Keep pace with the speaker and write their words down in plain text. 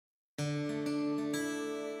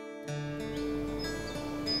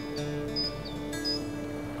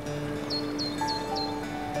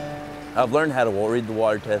I've learned how to read the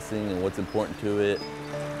water testing and what's important to it.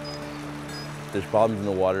 If there's problems in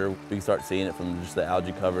the water, we can start seeing it from just the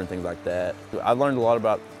algae cover and things like that. I've learned a lot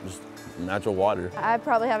about just natural water. I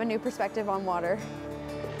probably have a new perspective on water.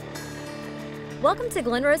 Welcome to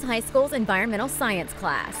Glen Rose High School's environmental science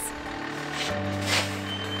class.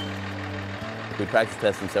 We practice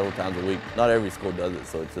testing several times a week. Not every school does it,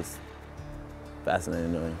 so it's just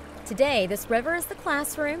fascinating to me. Today, this river is the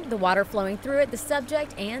classroom, the water flowing through it, the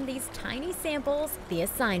subject, and these tiny samples, the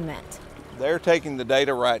assignment. They're taking the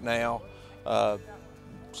data right now.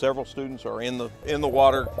 Several students are in the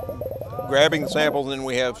water grabbing the samples, and then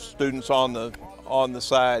we have students on the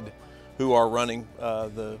side who are running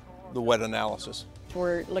the wet analysis.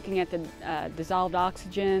 We're looking at the dissolved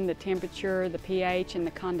oxygen, the temperature, the pH, and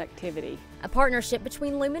the conductivity. A partnership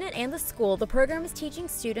between Luminant and the school, the program is teaching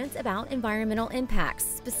students about environmental impacts,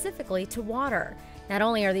 specifically to water. Not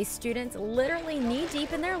only are these students literally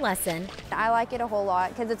knee-deep in their lesson, I like it a whole lot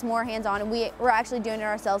because it's more hands-on, and we're actually doing it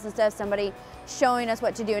ourselves instead of somebody showing us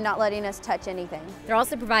what to do and not letting us touch anything. they're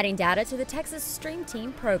also providing data to the Texas Stream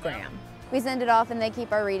Team program. We send it off and they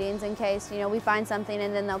keep our readings in case, we find something,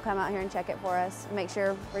 and then they'll come out here and check it for us and make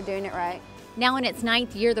sure we're doing it right. Now in its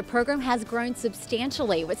 9th year, the program has grown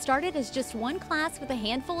substantially. What started as just one class with a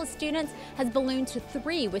handful of students has ballooned to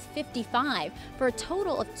 3 with 55, for a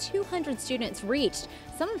total of 200 students reached,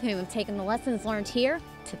 some of whom have taken the lessons learned here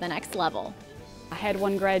to the next level. I had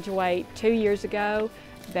one graduate 2 years ago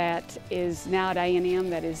that is now at A&M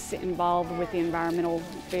that is involved with the environmental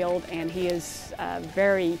field, and he is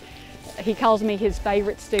he calls me his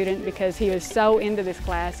favorite student because he was so into this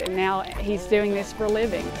class, and now he's doing this for a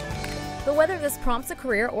living. But whether this prompts a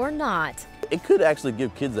career or not, It could actually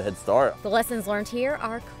give kids a head start. the lessons learned here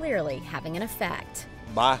are clearly having an effect.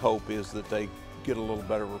 My hope is that they get a little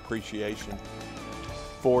better appreciation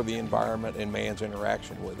for the environment and man's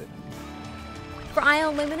interaction with it. For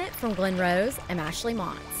IL Luminant from Glen Rose, I'm Ashley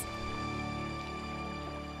Mott.